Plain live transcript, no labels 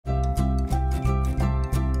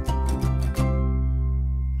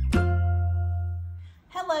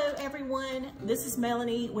This is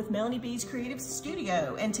Melanie with Melanie B's Creative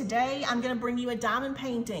Studio, and today I'm going to bring you a diamond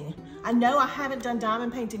painting. I know I haven't done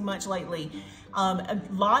diamond painting much lately. A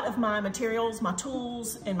lot of my materials, my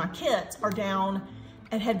tools, and my kits are down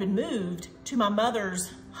and had been moved to my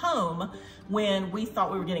mother's home when we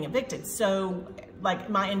thought we were getting evicted. So like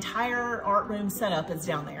my entire art room setup is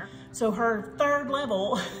down there. So her third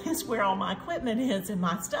level is where all my equipment is and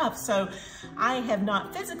my stuff. So I have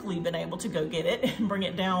not physically been able to go get it and bring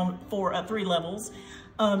it down for 3 levels.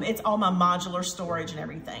 It's all my modular storage and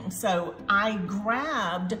everything. So I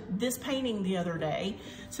grabbed this painting the other day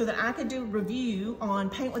so that I could do a review on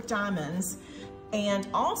Paint with Diamonds, and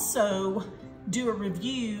also do a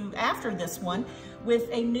review after this one with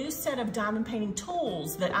a new set of diamond painting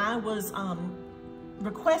tools that I was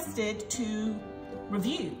requested to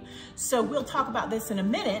review. So we'll talk about this in a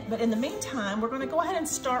minute, but in the meantime, we're going to go ahead and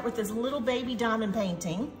start with this little baby diamond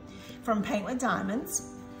painting from Paint with Diamonds.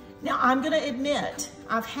 Now, I'm going to admit,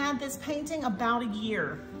 I've had this painting about a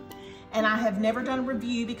year, and I have never done a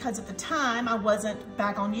review because at the time I wasn't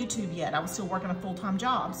back on YouTube yet. I was still working a full-time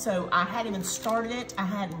job, so I hadn't even started it, I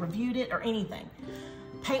hadn't reviewed it or anything.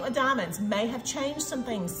 Paint with Diamonds may have changed some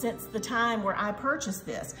things since the time where I purchased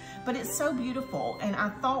this, but it's so beautiful, and I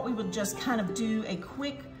thought we would just kind of do a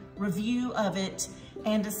quick review of it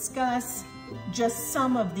and discuss just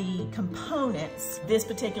some of the components of this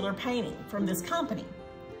particular painting from this company.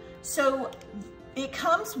 So it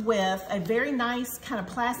comes with a very nice kind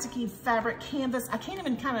of plasticky fabric canvas.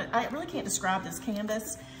 I really can't describe this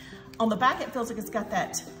canvas. On the back, it feels like it's got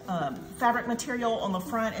that fabric material. On the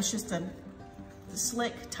front, it's just a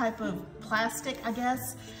slick type of plastic, I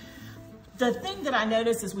guess. The thing that I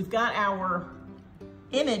noticed is we've got our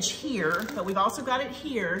image here, but we've also got it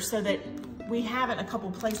here so that we have it in a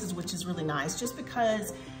couple places, which is really nice, just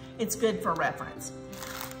because it's good for reference.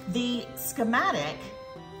 The schematic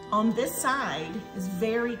on this side is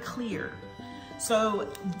very clear,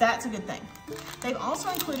 so that's a good thing. They've also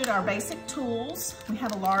included our basic tools. We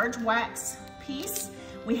have a large wax piece.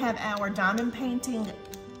 We have our diamond painting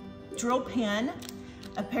drill pen,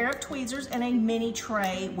 a pair of tweezers, and a mini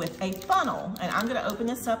tray with a funnel. And I'm gonna open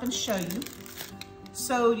this up and show you.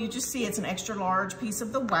 So you just see it's an extra large piece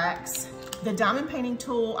of the wax. The diamond painting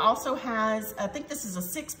tool also has, I think this is a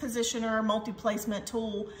 6-positioner multi-placement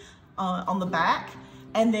tool on the back,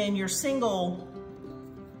 and then your single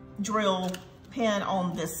drill pen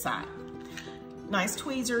on this side. Nice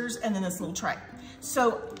tweezers, and then this little tray.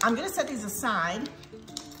 So I'm gonna set these aside,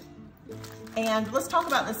 and let's talk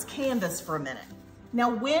about this canvas for a minute. Now,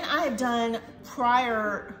 when I have done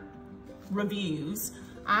prior reviews,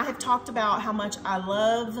 I have talked about how much I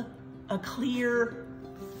love a clear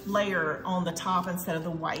layer on the top instead of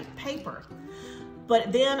the white paper.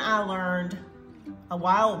 But then I learned a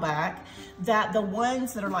while back that the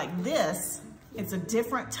ones that are like this, it's a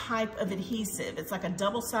different type of adhesive. It's like a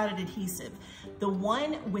double-sided adhesive. The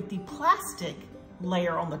one with the plastic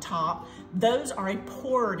layer on the top, those are a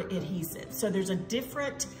poured adhesive. So there's a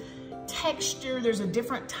different texture, there's a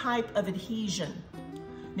different type of adhesion.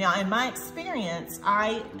 Now, in my experience,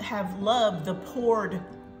 I have loved the poured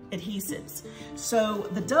adhesives. So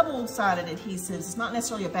the double-sided adhesives is not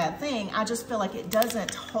necessarily a bad thing. I just feel like it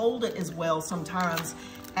doesn't hold it as well sometimes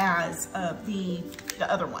as the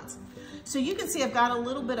other ones. So you can see I've got a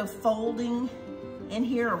little bit of folding in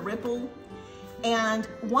here, a ripple. And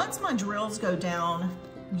once my drills go down,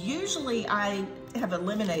 usually I have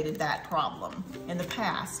eliminated that problem in the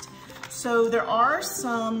past. So there are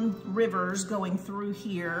some rivers going through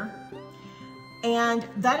here, and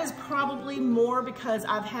that is probably more because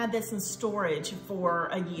I've had this in storage for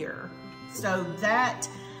a year. So that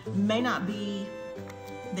may not be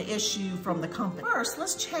the issue from the company. First,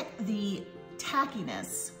 let's check the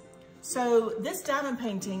tackiness. So this diamond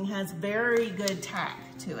painting has very good tack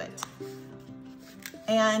to it.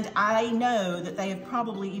 And I know that they have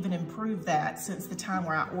probably even improved that since the time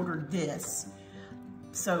where I ordered this.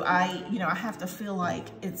 So I have to feel like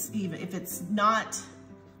it's even, if it's not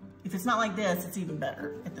like this, it's even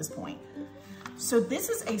better at this point. So this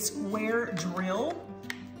is a square drill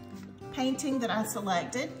painting that I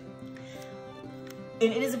selected.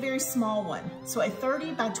 And it is a very small one. So a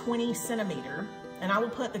 30 by 20 centimeter. And I will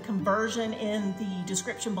put the conversion in the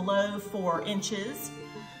description below for inches.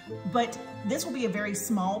 But this will be a very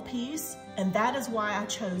small piece, and that is why I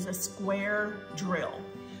chose a square drill.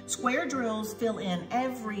 Square drills fill in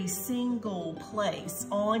every single place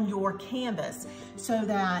on your canvas so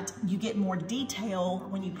that you get more detail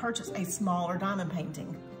when you purchase a smaller diamond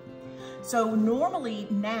painting. So normally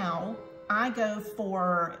now I go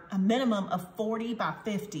for a minimum of 40 by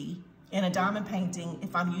 50 in a diamond painting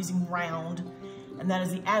if I'm using round and that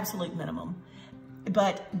is the absolute minimum.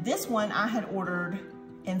 But this one I had ordered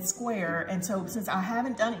in square, and so since I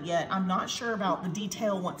haven't done it yet, I'm not sure about the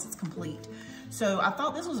detail once it's complete. So I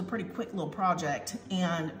thought this was a pretty quick little project,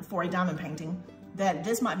 and for a diamond painting, that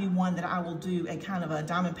this might be one that I will do a kind of a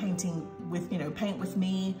diamond painting with, you know, paint with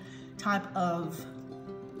me type of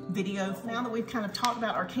video. Now that we've kind of talked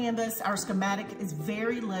about our canvas, our schematic is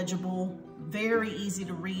very legible, very easy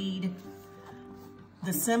to read.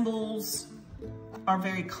 The symbols are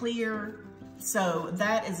very clear, so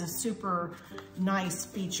that is a super nice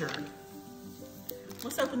feature.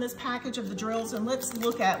 Let's open this package of the drills and let's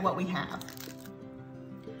look at what we have.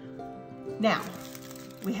 Now,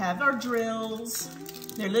 we have our drills.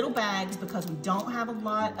 They're little bags because we don't have a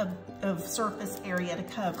lot of surface area to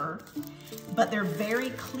cover, but they're very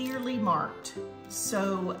clearly marked.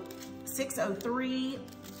 So 603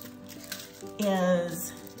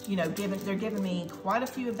 is, you know, they're giving me quite a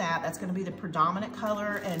few of that. That's gonna be the predominant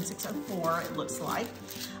color, and 604 it looks like.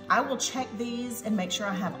 I will check these and make sure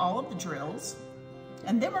I have all of the drills.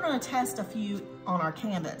 And then we're gonna test a few on our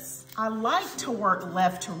canvas. I like to work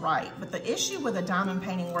left to right, but the issue with a diamond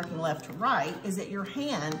painting working left to right is that your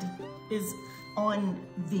hand is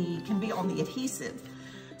can be on the adhesive.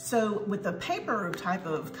 So with the paper type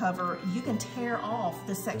of cover, you can tear off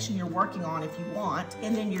the section you're working on if you want,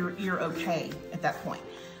 and then you're okay at that point.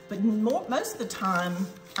 But most of the time,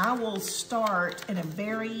 I will start in a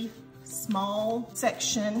very small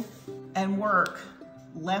section and work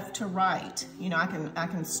left to right. You know, I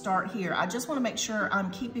can start here. I just want to make sure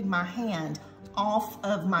I'm keeping my hand off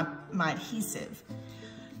of my adhesive.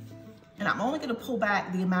 And I'm only going to pull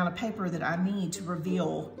back the amount of paper that I need to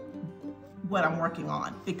reveal what I'm working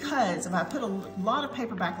on. Because if I put a lot of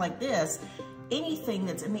paper back like this, anything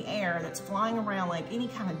that's in the air, that's flying around, like any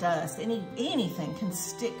kind of dust, anything can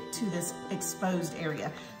stick to this exposed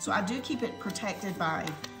area. So I do keep it protected by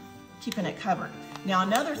keeping it covered. Now,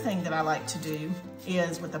 another thing that I like to do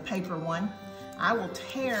is with the paper one, I will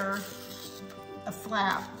tear a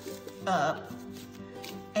flap up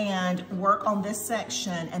and work on this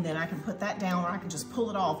section, and then I can put that down, or I can just pull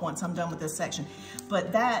it off once I'm done with this section.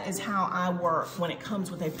 But that is how I work when it comes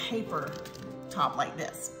with a paper top like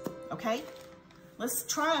this, okay? Let's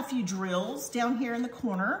try a few drills down here in the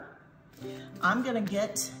corner. I'm gonna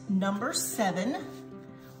get number 7,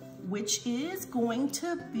 which is going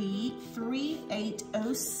to be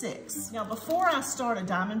 3806. Now, before I start a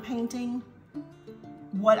diamond painting,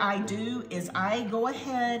 what I do is I go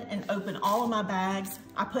ahead and open all of my bags.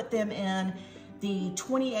 I put them in the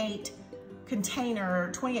 28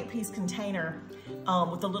 piece container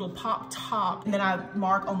with a little pop top, and then I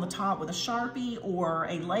mark on the top with a Sharpie or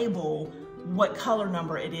a label what color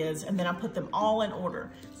number it is, and then I put them all in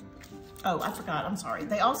order. Oh, I forgot, I'm sorry.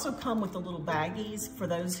 They also come with the little baggies for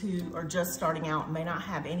those who are just starting out and may not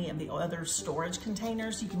have any of the other storage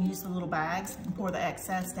containers. You can use the little bags and pour the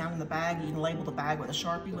excess down in the bag. You can label the bag with a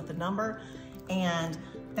Sharpie with the number, and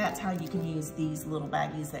that's how you can use these little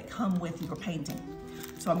baggies that come with your painting.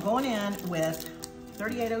 So I'm going in with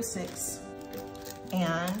 3806,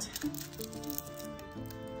 and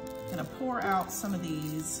I'm gonna pour out some of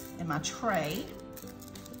these in my tray.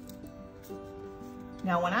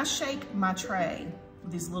 Now, when I shake my tray,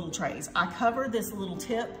 these little trays, I cover this little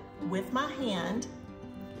tip with my hand,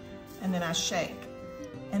 and then I shake.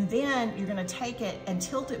 And then you're gonna take it and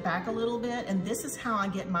tilt it back a little bit, and this is how I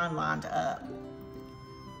get mine lined up,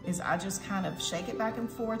 is I just kind of shake it back and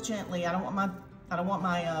forth gently. I don't want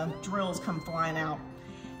my drills come flying out.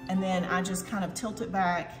 And then I just kind of tilt it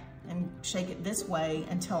back and shake it this way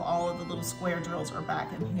until all of the little square drills are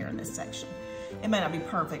back in here in this section. It may not be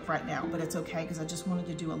perfect right now, but it's okay because I just wanted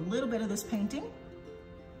to do a little bit of this painting.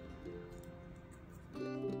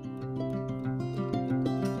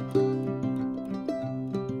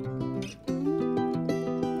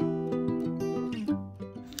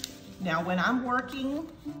 Now, when I'm working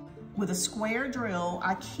with a square drill,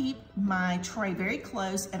 I keep my tray very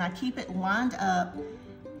close and I keep it lined up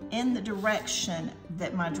in the direction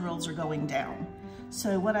that my drills are going down.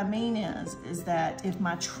 So what I mean is that if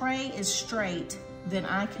my tray is straight, then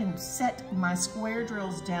I can set my square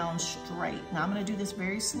drills down straight. Now I'm gonna do this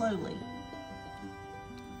very slowly.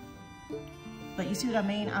 But you see what I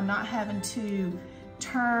mean? I'm not having to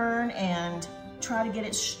turn and try to get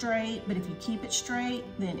it straight, but if you keep it straight,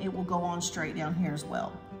 then it will go on straight down here as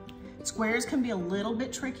well. Squares can be a little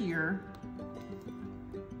bit trickier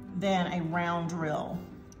than a round drill,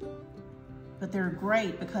 but they're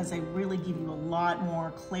great because they really give you a lot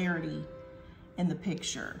more clarity in the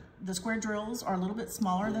picture. The square drills are a little bit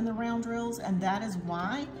smaller than the round drills, and that is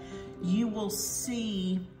why you will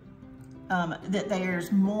see that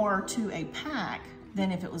there's more to a pack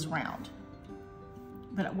than if it was round.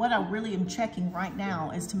 But what I really am checking right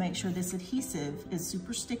now is to make sure this adhesive is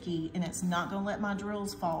super sticky and it's not gonna let my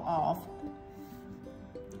drills fall off.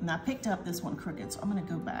 And I picked up this one crooked, so I'm gonna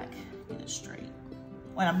go back, get it straight.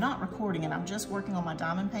 When I'm not recording and I'm just working on my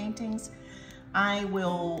diamond paintings, I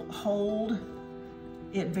will hold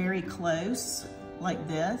it very close like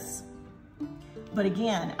this. But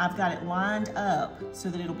again, I've got it lined up so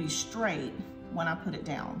that it'll be straight when I put it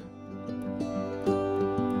down.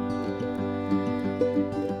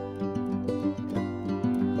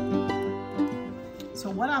 So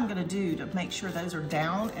what I'm gonna do to make sure those are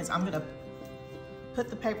down is I'm gonna put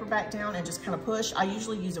the paper back down and just kind of push. I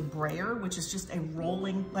usually use a brayer, which is just a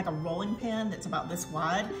rolling, like a rolling pin that's about this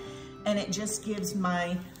wide. And it just gives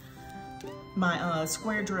my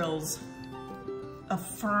square drills a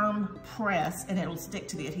firm press and it'll stick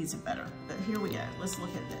to the adhesive better. But here we go, let's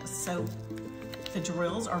look at this. So the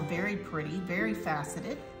drills are very pretty, very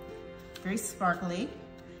faceted, very sparkly.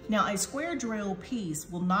 Now a square drill piece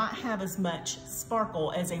will not have as much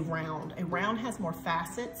sparkle as a round. A round has more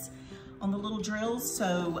facets on the little drills,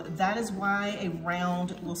 so that is why a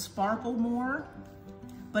round will sparkle more,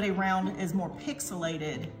 but a round is more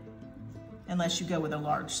pixelated unless you go with a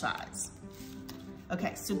large size.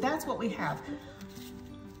 Okay, so that's what we have.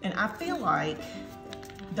 And I feel like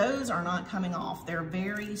those are not coming off. They're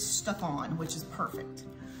very stuck on, which is perfect.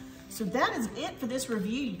 So that is it for this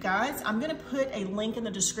review, you guys. I'm gonna put a link in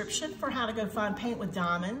the description for how to go find paint with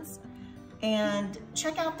diamonds. And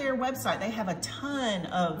check out their website. They have a ton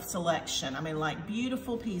of selection. I mean, like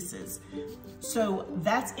beautiful pieces. So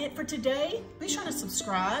that's it for today. Be sure to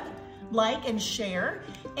subscribe, like, and share.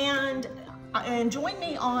 And join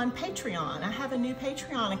me on Patreon. I have a new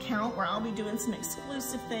Patreon account where I'll be doing some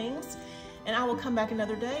exclusive things, and I will come back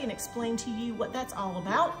another day and explain to you what that's all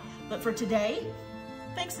about. But for today,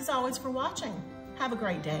 thanks as always for watching. Have a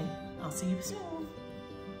great day. I'll see you soon.